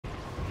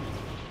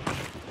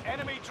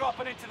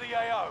dropping into the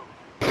AO.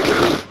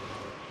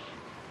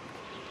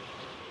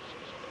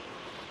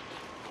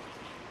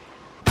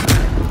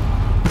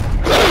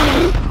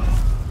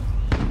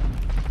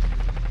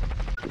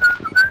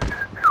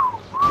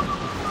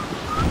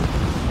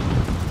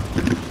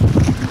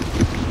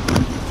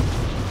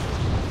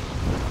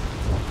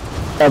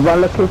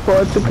 Everyone looking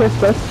forward to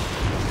Christmas?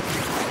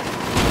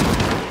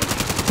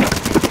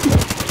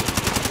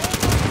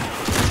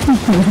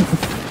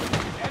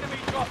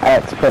 I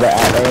had to put it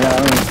out there, you know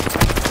what I mean?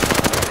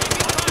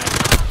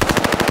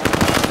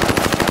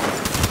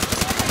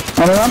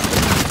 Anyone?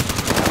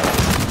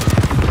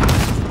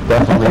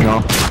 Definitely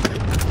not.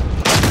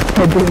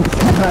 It didn't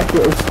sound like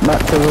it was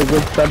much of a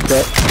good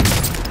subject.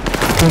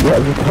 I think it was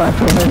a reply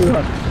from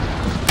anyone.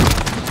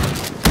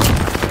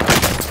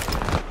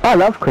 I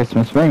love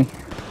Christmas, me.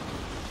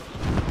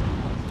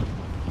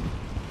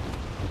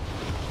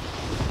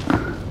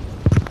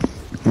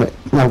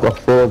 I've got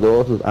 4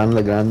 daughters and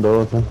a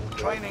granddaughter.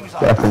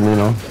 Definitely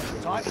not.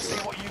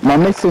 My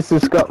missus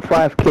has got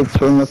 5 kids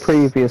from a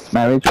previous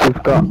marriage.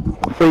 We've got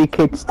 3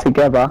 kids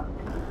together,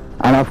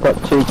 and I've got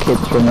 2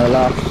 kids from the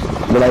last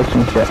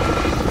relationship.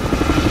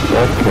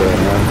 Okay,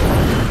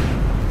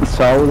 man.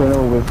 So all in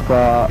all, we've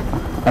got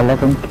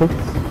 11 kids.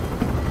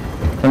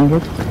 10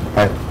 kids?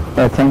 10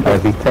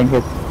 kids. 10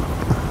 kids.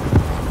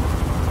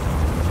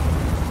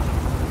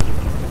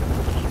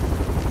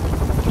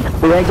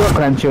 We ain't got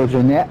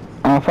grandchildren yet.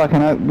 I fucking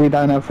hope we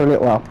don't have for a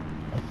little while.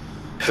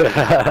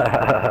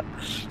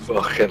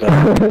 Fucking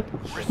hell.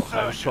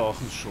 I was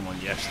talking to someone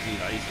yesterday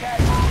night.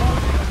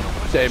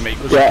 Their mate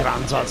was a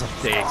granddad at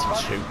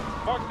 32.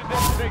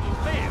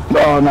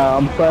 Oh no,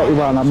 I'm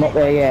 31, I'm not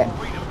there yet.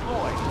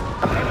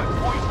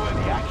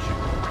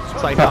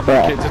 It's like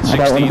having kids at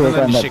 16 and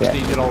then a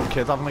 16-year-old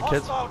kid having a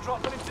kid.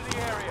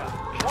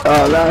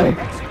 Oh no.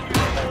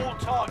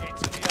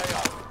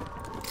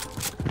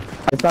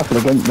 There's nothing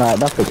against that,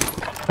 nothing.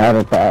 I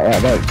haven't put it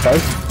out there, it's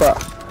safe, but...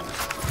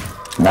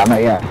 No,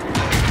 not yet.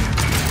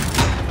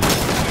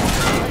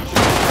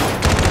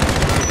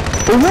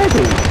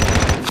 Already?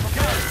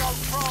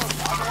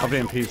 I've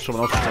been peeved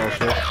someone else's house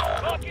here.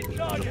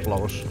 Just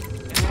blow us.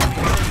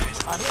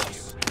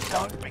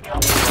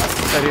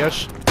 There he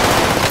is.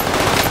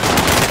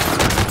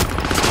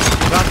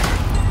 That.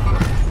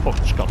 Fuck,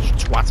 Scottish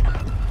twat.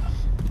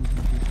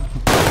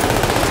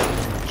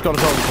 He's got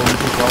his own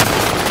guns as well.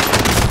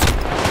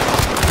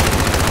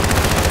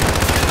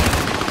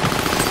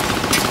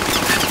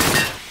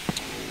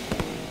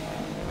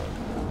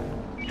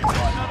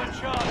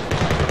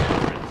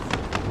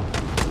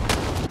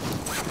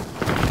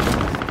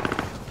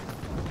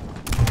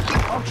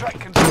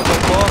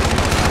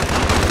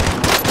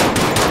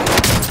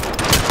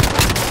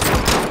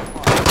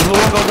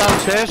 Go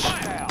downstairs.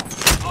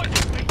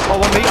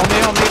 Oh, on me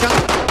again.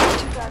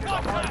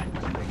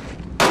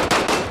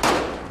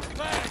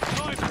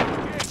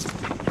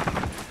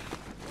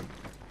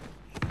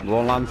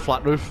 One land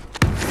flat roof.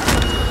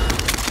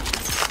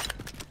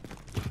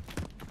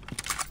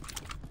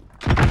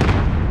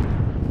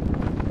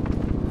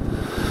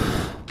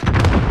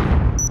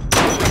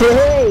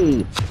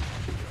 Hey!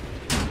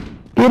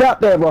 Get up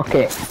there,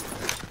 Rocket.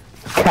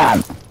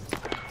 Can.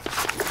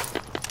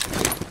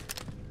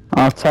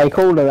 I'll take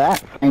all of that,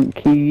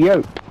 thank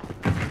you.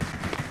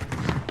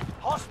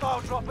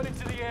 Hostile dropping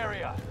into the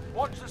area.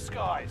 Watch the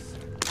skies.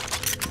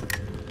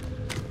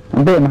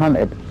 I'm being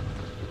hunted.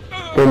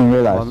 Didn't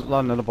realise.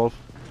 Landing above.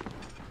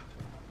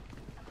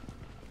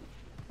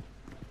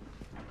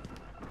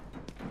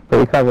 But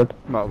we covered.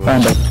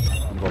 Found it.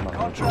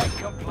 Contract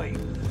complete.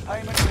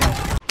 Payment.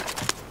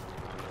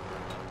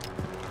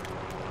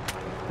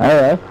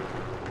 Hello.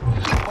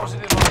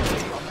 Positive ID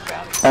on the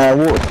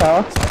bounty. Water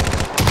tower.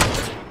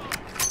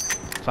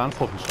 Sound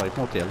fucking safe,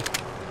 not deal.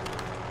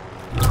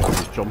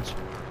 He's jumped.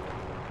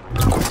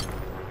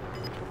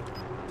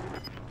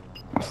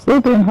 Still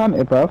being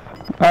hunted, bruv.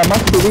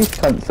 Must be these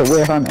cunts that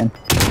we're hunting.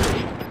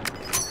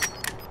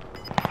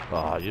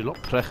 Ah, you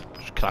look prick.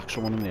 Just crack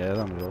someone in the air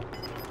then, well.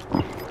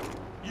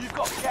 You've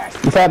got gas.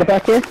 Inside the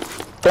back here.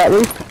 Black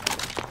roof.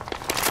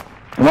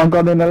 One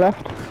gone in the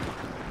left.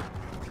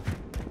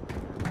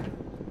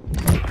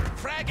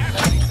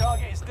 Enemy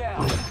target is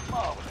down.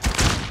 Marvelous.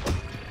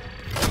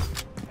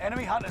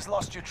 Enemy hunters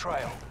lost your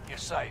trail. You're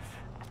safe.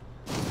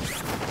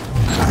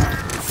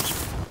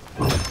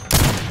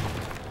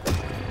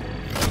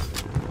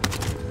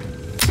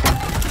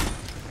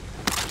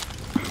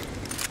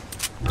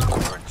 There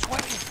are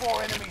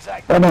 24 enemies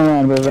active. Running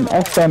around with an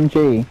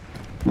SMG.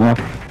 Yeah,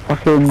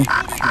 fucking... You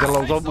get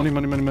loads of money.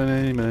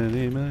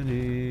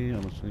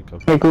 Honestly, go.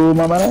 Take all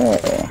my money.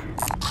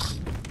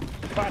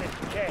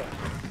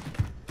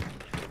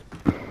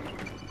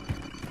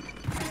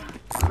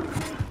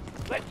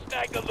 Let's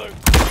snag the loot.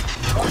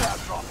 Loadout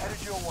drop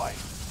headed your way.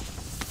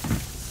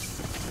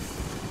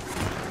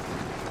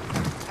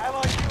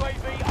 Allied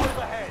UAV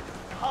overhead.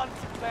 Hunt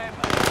them.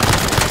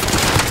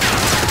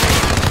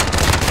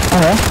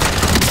 Oh,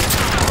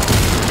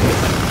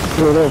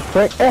 you little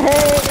prick. Hey!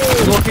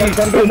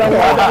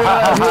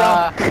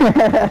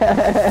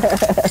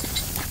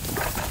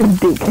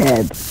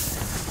 Dickhead.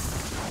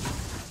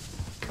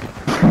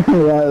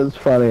 Yeah, it was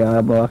funny.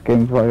 I'm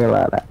walking fucking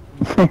like that.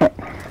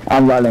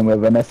 I'm running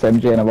with an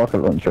SMG and a rocket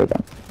launcher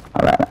again.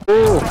 I like that.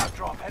 Loadout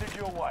drop headed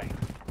your way.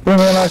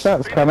 Didn't realise that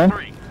was coming.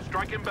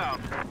 Strike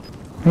inbound.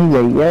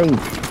 Yay.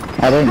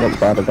 I didn't get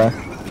far to go.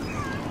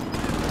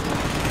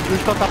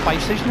 Who's got that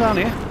base station down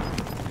here?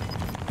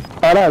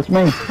 Oh, that's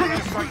me.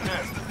 Strike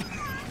nest.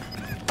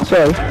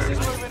 Sorry. Gas is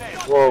moving in.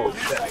 Whoa,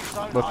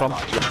 Where from?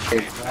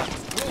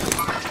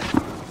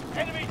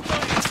 Enemy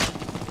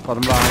target. Got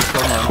him round,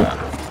 got him round.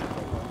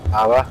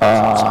 Tower.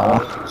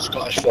 Ah.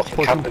 Scottish fucking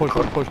Push him, camping push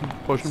him, push him,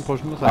 push him,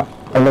 push him, I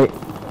think. Elite.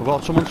 We've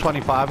got someone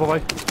 25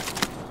 away.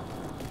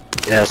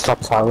 Yeah, stop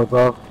tower,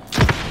 bro.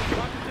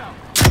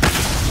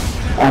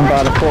 I'm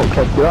by the fort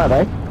clip, you are,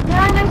 eh?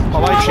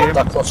 Oh, I see him.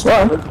 That cluster.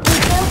 What?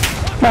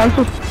 No, it's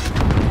just...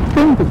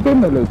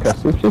 Been with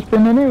Lucas. It's just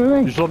been in here with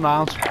me. He's run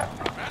round.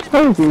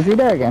 Oh, is he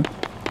there again?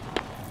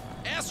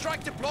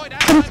 Airstrike deployed.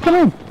 Please come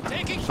in.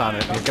 Stand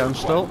it again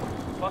still.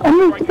 I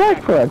need to go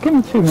for it. Give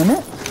me 2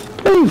 minutes.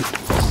 Please.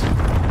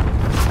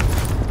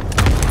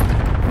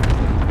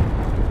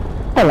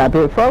 Hello,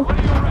 beautiful.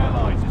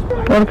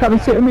 Want to come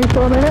and sit with me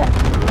for a minute?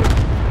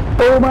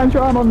 Oh, man,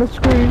 I'm on the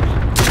screws.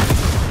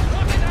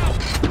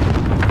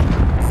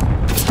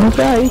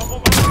 Okay.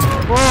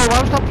 Whoa,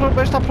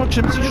 where's that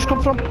proximity just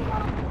come from?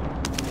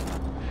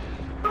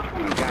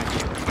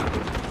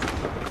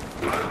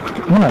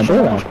 What am I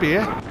doing? Must be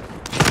here.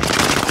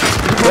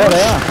 There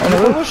they are. On the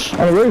roof.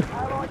 On the roof.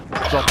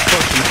 Drop the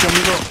proximity on me,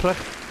 got prick.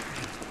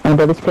 And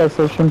by this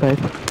PlayStation, babe.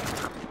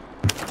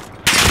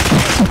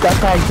 That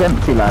bag's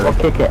empty, Lila.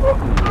 Kick it.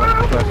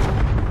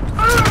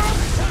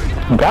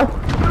 Okay.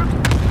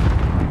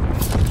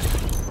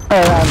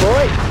 Alright,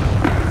 boy.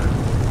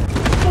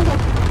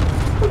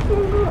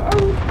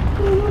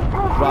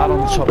 Right on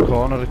the top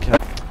corner of the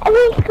kit.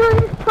 Enemy's going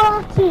to the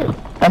party.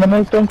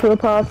 Enemy's going to a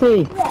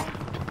party? Yeah.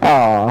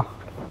 Aww.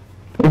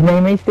 Is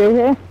Mimi still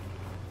here?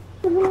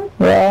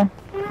 Yeah.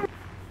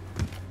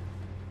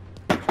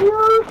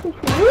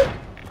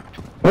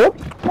 Whoop.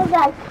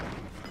 Okay.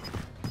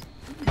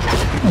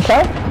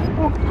 Okay.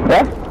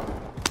 Yeah.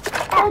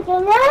 Have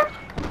dinner?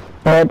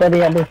 Daddy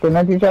had his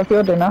dinner. Did you have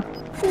your dinner?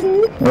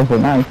 Was it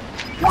nice?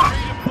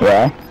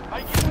 Yeah.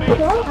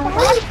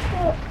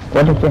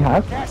 What did you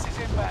have? Gas is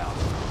inbound.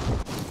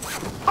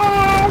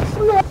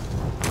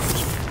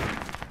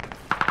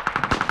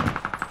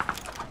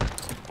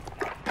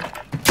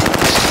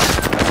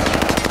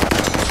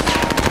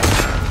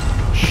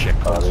 Shit.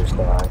 Oh, there's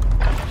the eye.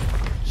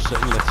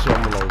 Sitting left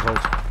on the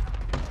loadout.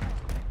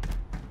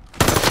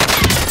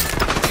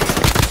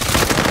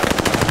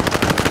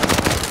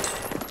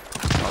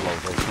 That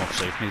loadout's not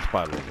safe, needs to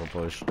buy a loadout,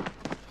 boys.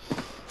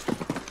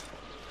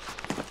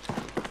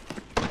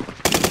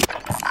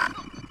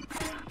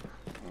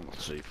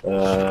 Let's see.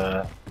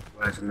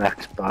 Where's the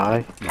next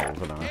buy? No,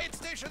 over now. Aid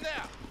station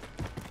there.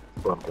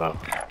 One blow.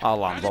 I'll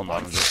land on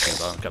that and just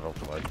go down, get out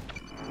the way.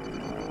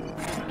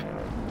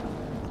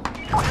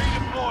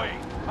 Redeploying.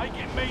 Make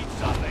it mean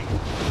something.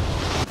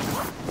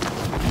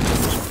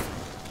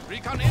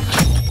 Recon in.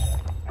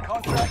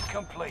 Contract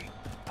complete.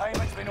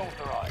 Payment's been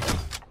authorized.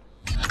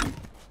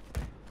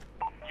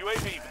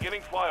 UAV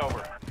beginning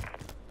flyover.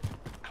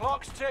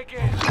 Clock's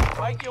ticking.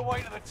 Make your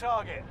way to the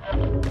target.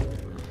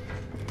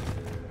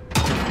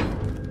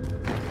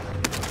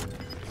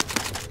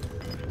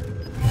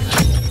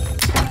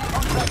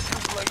 Contract's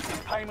complete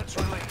and payments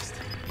released.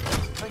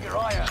 Figure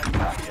I earned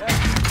that,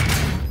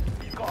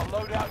 yeah? You've got a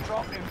loadout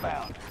drop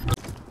inbound.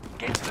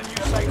 Get to the new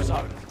safe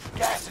zone.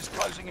 Gas is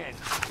closing in.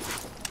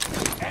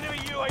 Enemy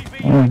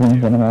UAV I was active.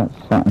 thinking about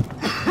something.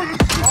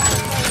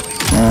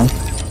 Yeah.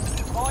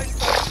 Five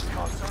station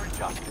costs are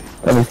adjusted.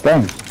 That was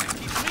game.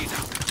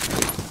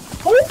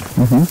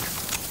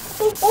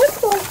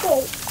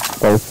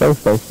 There was space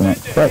station at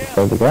 6,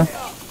 there we go.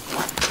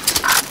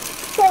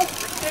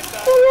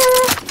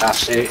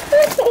 That's it.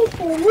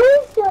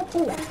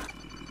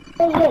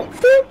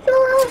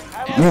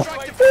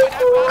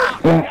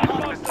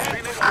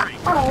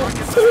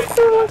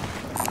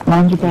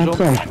 Mind your bad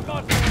side.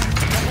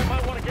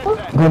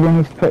 Maybe I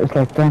need to put his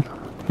leg down.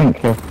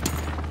 Thank you.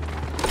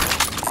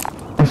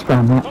 Let's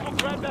grab that. Someone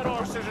grab that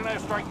precision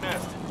airstrike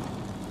nest.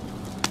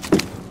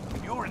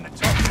 You're in the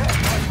top 10.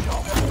 Nice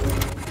job.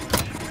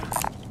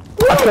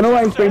 I can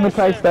always bring the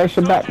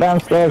PlayStation back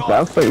downstairs,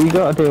 love, but you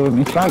gotta deal with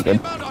me slagging.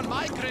 On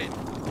my grid.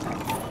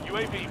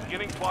 UAV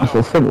beginning It's flyover.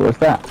 as simple as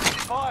that.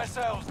 Fire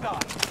sales done.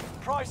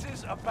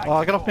 Prices are back. Oh,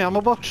 I got off my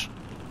ammo box.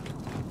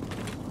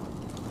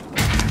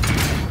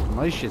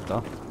 Nice shit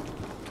though.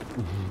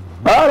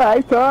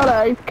 Alright,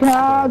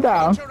 calm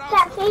down.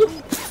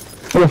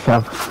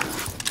 Yourself.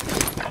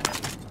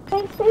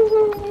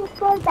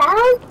 Go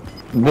down?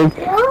 Did, No,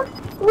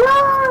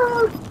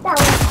 down.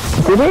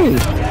 did he?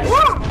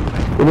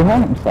 Yeah. Did he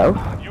hurt himself?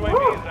 UAV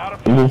is out of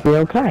Is he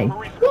okay? for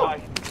resupply.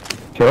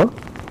 Sure.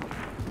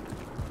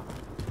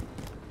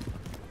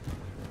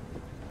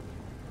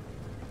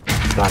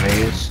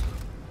 Donaghy's.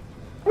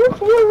 What's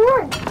your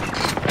one?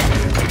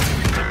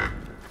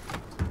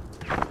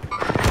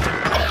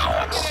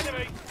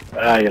 Enemy.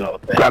 Ah, you little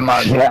bitch. Grandma,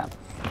 yeah.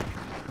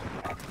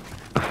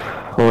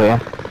 Oh yeah.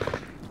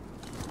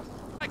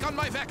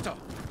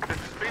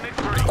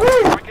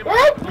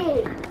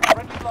 Dirty.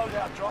 Friendly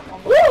loadout drop on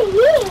the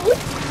Yee.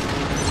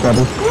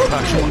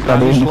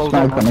 Daddy in the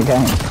smoke on the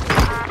game.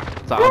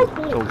 Damn,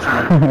 told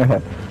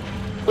you.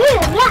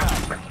 Yeah.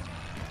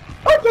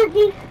 Oh,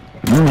 dirty.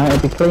 No, it'll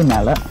be clean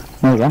now, look.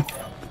 There you go.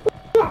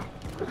 Yeah.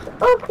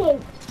 Okay.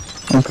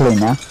 I'm clean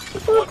now.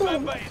 It's okay.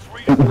 member is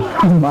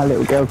redeployed. My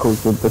little girl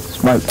calls with the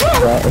smoke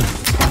dirty.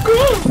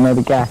 Green. You know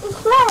the gas.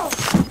 It's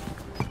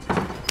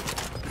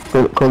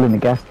red. Calling the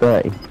gas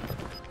dirty.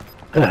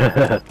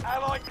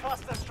 Allied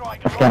cluster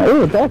strike. That's going,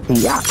 ooh, dirty,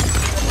 yuck.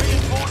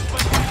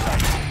 Reinforcement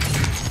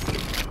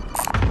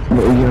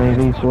Little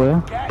UAVs for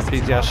you. gas is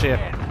PTS closing here.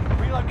 in.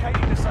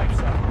 Relocating to safe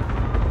zone.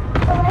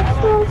 The rest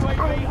UAV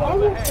are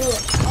overhead.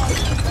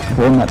 yellow.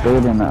 They're in that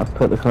building that I've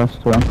put the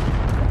cluster on.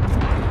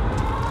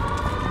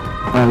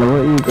 Hello, what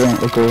are you doing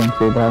agreeing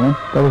to, darling?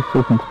 I was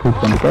talking to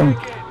people in the game.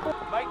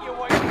 Make your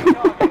way to the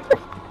target.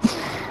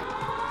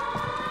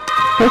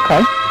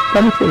 Okay,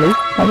 don't be silly.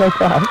 I'll go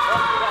try.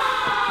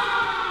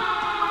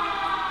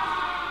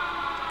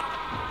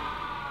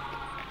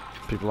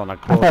 People on a I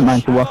course. don't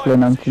mind you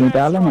waffling on to me,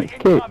 darling. It's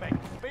cute. Incoming.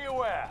 Be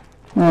aware.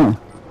 Yeah.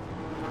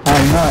 I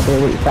have no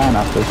idea what you're saying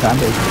after the time,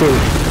 but it's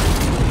cute.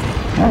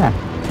 Yeah.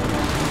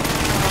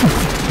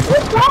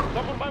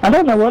 I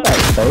don't know what that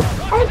is, though.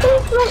 I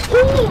think we're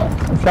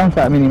eating. It sounds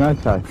like a mini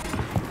moto.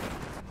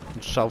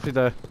 Selfie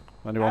there.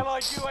 Anyone?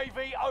 Allied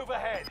UAV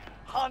overhead.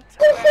 Hunt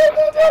This them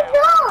is the down.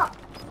 door.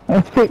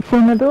 It's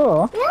fixing the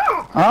door.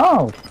 Yeah.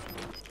 Oh.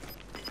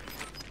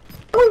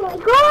 Oh my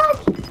god.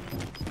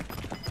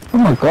 Oh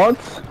my god.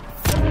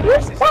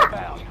 What's that?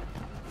 Inbound.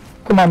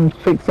 Come on,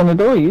 fixing the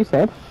door, you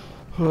said.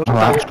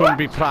 That's going to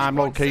be prime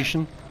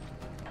location.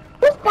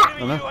 What's that?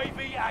 Enemy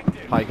UAV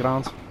active. High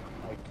ground.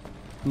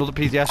 Another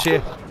PTS here.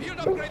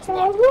 What's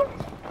that?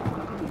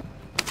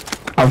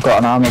 I've got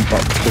an armor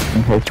box just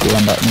in case we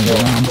end up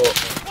moving around.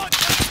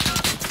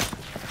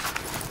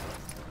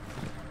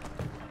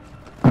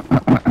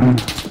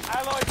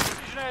 Allied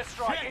precision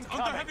airstrike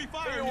incoming.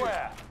 Be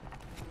aware.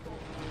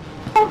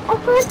 I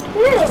got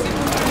two.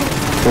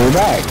 All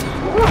back.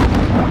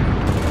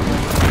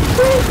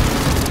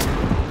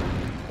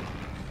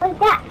 Like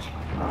that.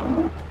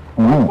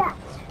 Mm. That.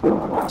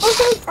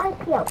 Okay, thank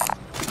you.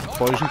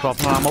 Boys, we've got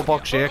an ammo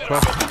box here,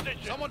 quick.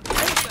 Someone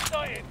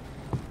stay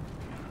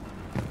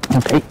in.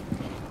 Okay.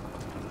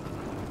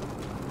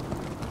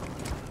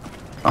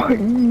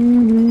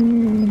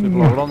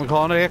 People over on the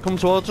corner here, come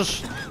towards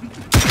us.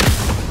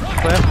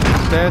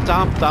 There,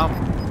 down.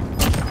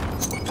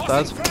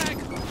 Dead.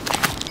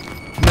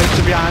 Mates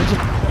are behind you.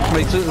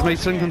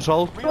 Mates are in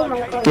control. Oh my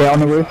god. Yeah, on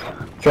the roof.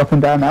 Dropping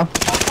down now.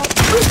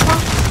 What's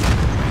that?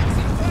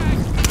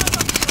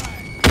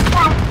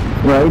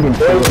 Yeah, he didn't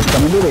see what's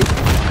coming, did he?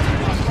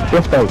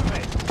 Yes, though.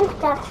 What's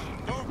that?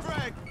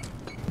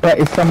 That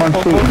is someone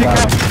shooting down.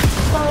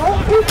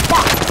 What's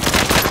that?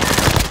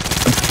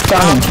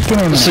 Darling, give me a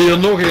minute. See, you're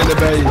looking in the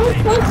bay.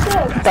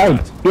 Dave,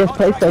 yes,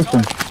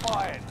 PlayStation.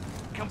 Fired.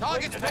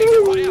 Complete the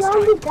Dude, you're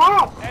on the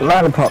bed.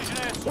 Lollipop.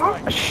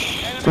 airstrike.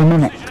 Shh, just a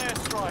minute. Precision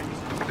airstrike.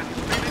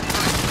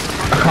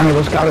 I can't hear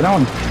what's going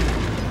on.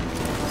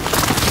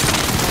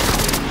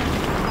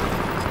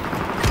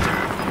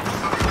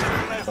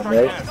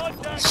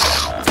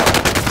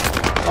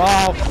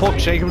 Oh,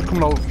 fuck's sake, I was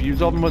coming over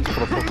views of them to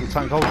put a fucking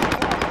tank out.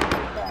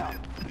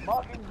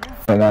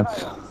 Hey,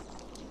 lads.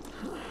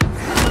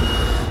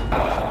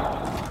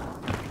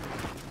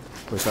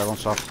 Wait, that one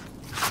stop.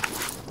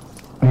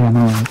 Yeah,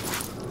 no worries.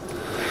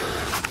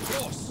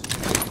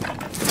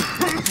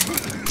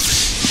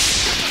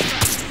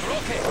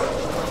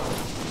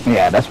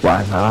 Yeah, that's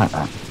why I like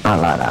that. I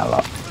like that a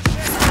lot.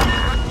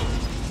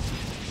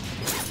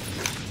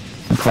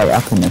 You play it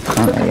up in this,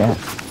 can't you? Yeah.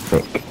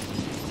 Sick.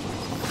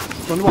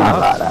 Only one I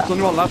like left. that.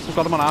 Only one left. We've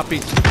got him on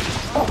heartbeat.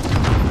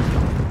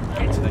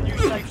 Get to the new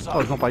safe Oh, zone.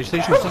 there's no base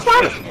station. What's that?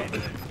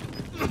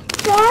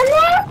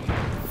 Johnny?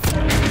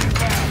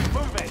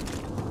 Move it.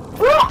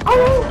 Where are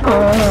you?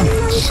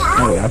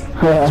 There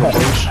we go.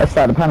 I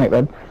started to panic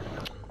then.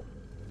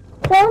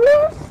 Johnny?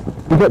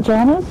 You got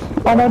Jonas?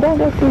 Oh no, don't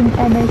go through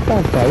those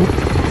guys,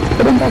 Dave.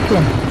 Put them back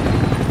in.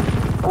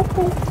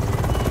 Okay.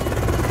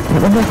 Put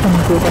them back in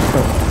and do back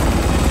up.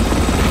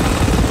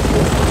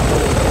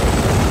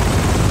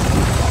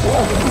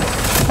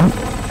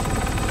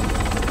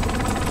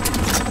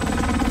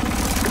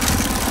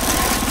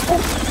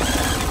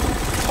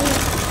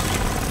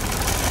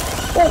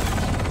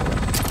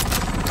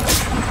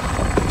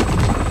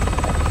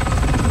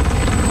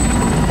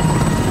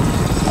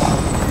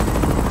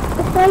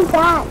 It's my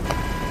bag.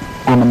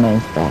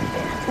 Anime's back.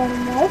 It's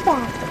my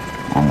bag.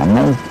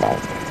 Anime's back.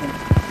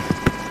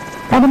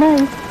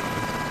 Anime!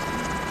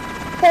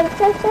 Can I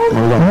say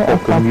something?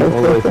 Fucking you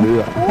always do that. You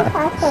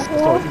have to Thought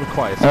hold. you were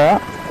quiet.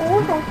 Alright, You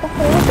have to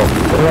hold.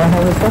 you wanna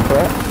have a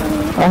separate?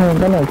 I haven't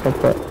done a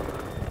separate.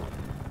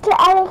 To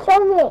Alice show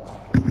me.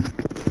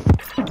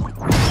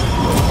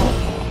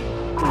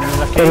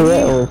 Do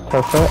it or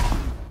separate?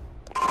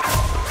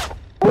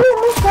 Oh,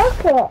 my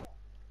chocolate.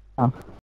 Oh.